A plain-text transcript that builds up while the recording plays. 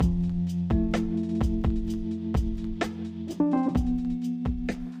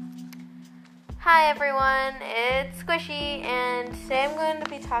Hi everyone, it's Squishy, and today I'm going to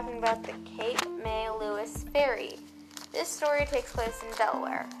be talking about the Cape May Lewis Ferry. This story takes place in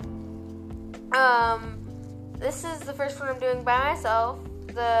Delaware. This is the first one I'm doing by myself.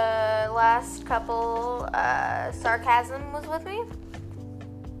 The last couple, Sarcasm was with me.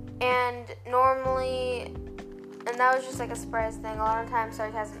 And that was just like a surprise thing. A lot of times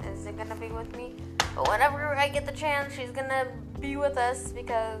Sarcasm isn't going to be with me. But whenever I get the chance, she's going to be with us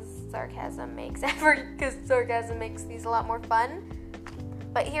because sarcasm makes these a lot more fun.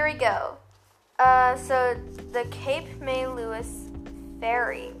 But here we go. So the Cape May Lewis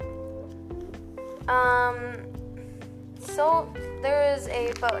Ferry. So there is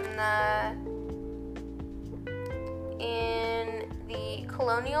a boat in the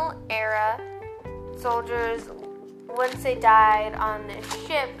colonial era. Soldiers, once they died on a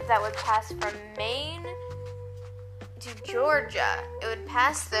ship that would pass from Maine to Georgia, it would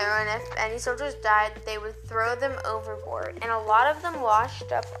pass there, and if any soldiers died, they would throw them overboard, and a lot of them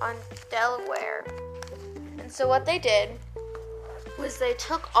washed up on Delaware. And so what they did was they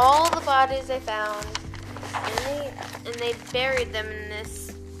took all the bodies they found, and they buried them in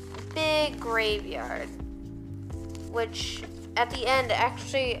this big graveyard, which at the end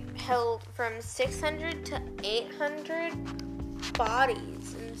actually held from 600 to 800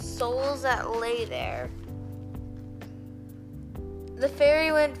 bodies and souls that lay there. The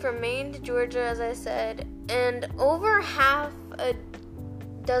ferry went from Maine to Georgia, as I said, and over half a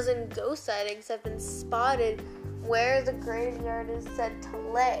dozen ghost sightings have been spotted where the graveyard is said to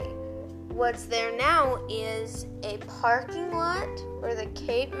lay. What's there now is a parking lot for the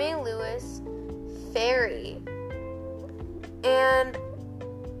Cape May Lewis Ferry. And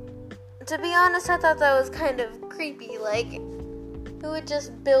to be honest, I thought that was kind of creepy. Like, who would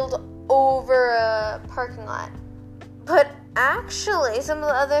just build over a parking lot? But actually, some of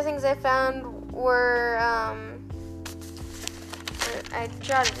the other things I found were, I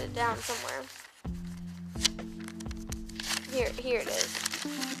jotted it down somewhere. Here it is.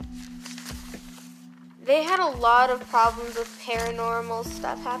 They had a lot of problems with paranormal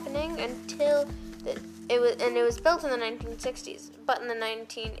stuff happening until it was built in the 1960s. But in the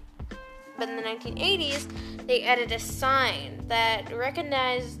 1980s, they added a sign that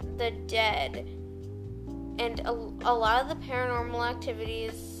recognized the dead. And a lot of the paranormal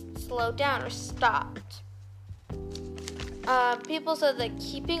activities slowed down or stopped. People said that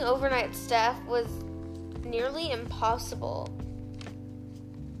keeping overnight staff was nearly impossible.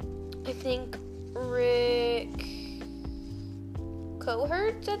 I think Rick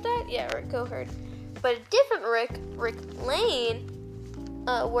Coherd said that? Yeah, Rick Coherd. But a different Rick Lane,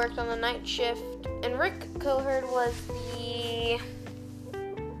 worked on the night shift. And Rick Coherd was the...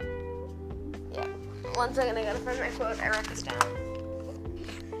 One second, I gotta find my quote. I wrote this down.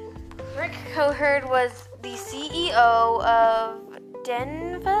 Rick Coherd was the CEO of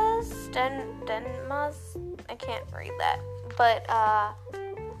Denmas? I can't read that. But,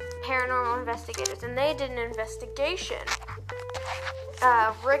 paranormal investigators. And they did an investigation.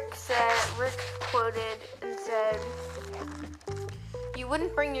 Rick quoted and said, "You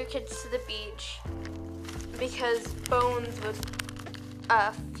wouldn't bring your kids to the beach because bones would,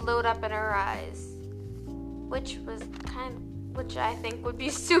 float up in her eyes." Which I think would be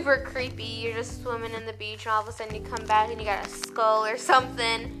super creepy. You're just swimming in the beach and all of a sudden you come back and you got a skull or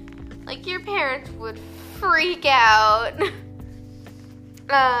something. Like, your parents would freak out.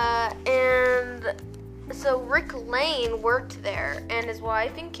 And so Rick Lane worked there, and his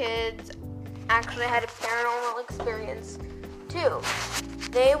wife and kids actually had a paranormal experience too.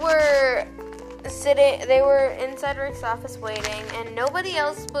 They were inside Rick's office waiting, and nobody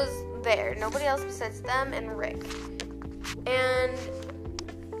else was there. Nobody else besides them and Rick. And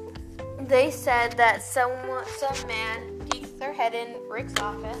they said that some man peeked their head in Rick's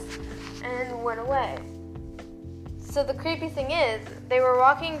office and went away. So the creepy thing is, they were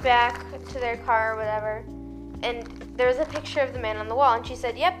walking back to their car or whatever, and there was a picture of the man on the wall, and she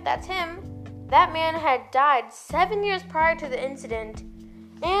said, "Yep, that's him. That man had died 7 years prior to the incident."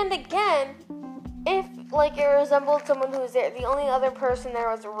 And again, if, it resembled someone who was there, the only other person there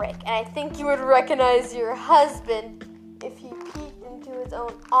was Rick. And I think you would recognize your husband if he peeked into his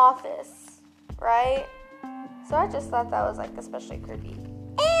own office, right? So I just thought that was, especially creepy.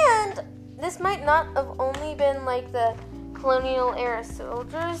 And this might not have only been, the colonial era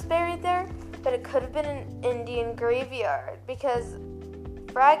soldiers buried there, but it could have been an Indian graveyard, because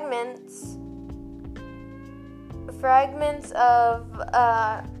fragments of,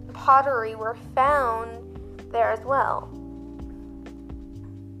 pottery were found there as well,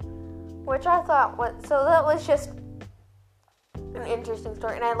 which I thought that was just an interesting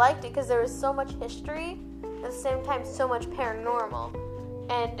story, and I liked it because there was so much history, at the same time so much paranormal.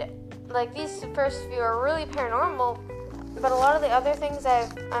 And like these first few are really paranormal, but a lot of the other things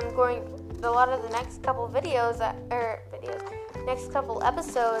a lot of the next couple next couple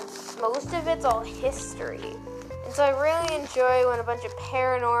episodes, most of it's all history. And so I really enjoy when a bunch of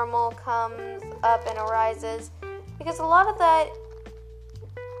paranormal comes up and arises, because a lot of that,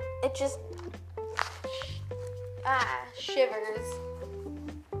 it just shivers.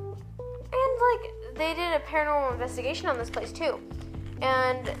 And like they did a paranormal investigation on this place too.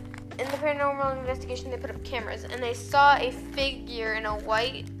 And in the paranormal investigation, they put up cameras, and they saw a figure in a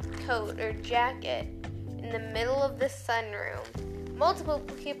white coat or jacket in the middle of the sunroom. Multiple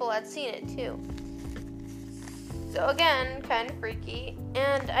people had seen it too. So again, kind of freaky.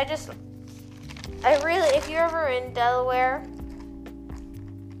 And if you're ever in Delaware,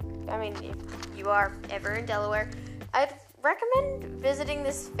 if you are ever in Delaware, I'd recommend visiting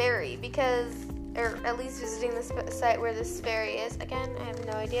this ferry or at least visiting the site where this ferry is. Again, I have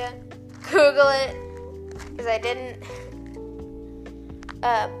no idea. Google it, because I didn't.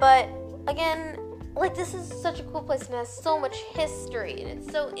 But again, like, this is such a cool place and has so much history, and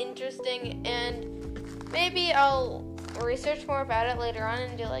it's so interesting, and maybe I'll research more about it later on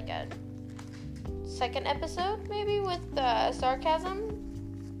and do like a second episode, maybe with sarcasm.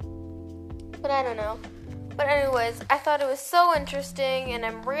 But I don't know. But anyways, I thought it was so interesting, and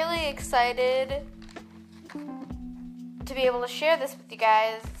I'm really excited to be able to share this with you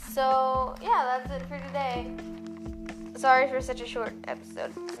guys. So, yeah, that's it for today. Sorry for such a short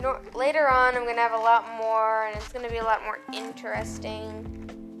episode. Later on, I'm going to have a lot more, and it's going to be a lot more interesting.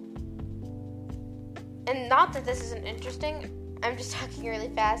 And not that this isn't interesting, I'm just talking really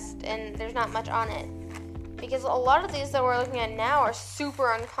fast, and there's not much on it. Because a lot of these that we're looking at now are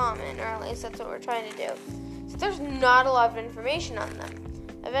super uncommon, or at least that's what we're trying to do. So there's not a lot of information on them.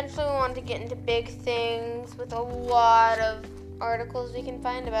 Eventually we want to get into big things with a lot of articles we can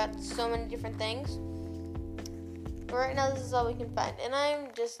find about so many different things. But right now this is all we can find. And I'm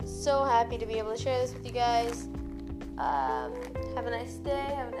just so happy to be able to share this with you guys. Have a nice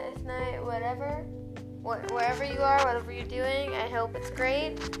day, have a nice night, whatever. Wherever you are, whatever you're doing, I hope it's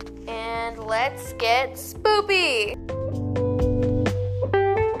great. And let's get spoopy!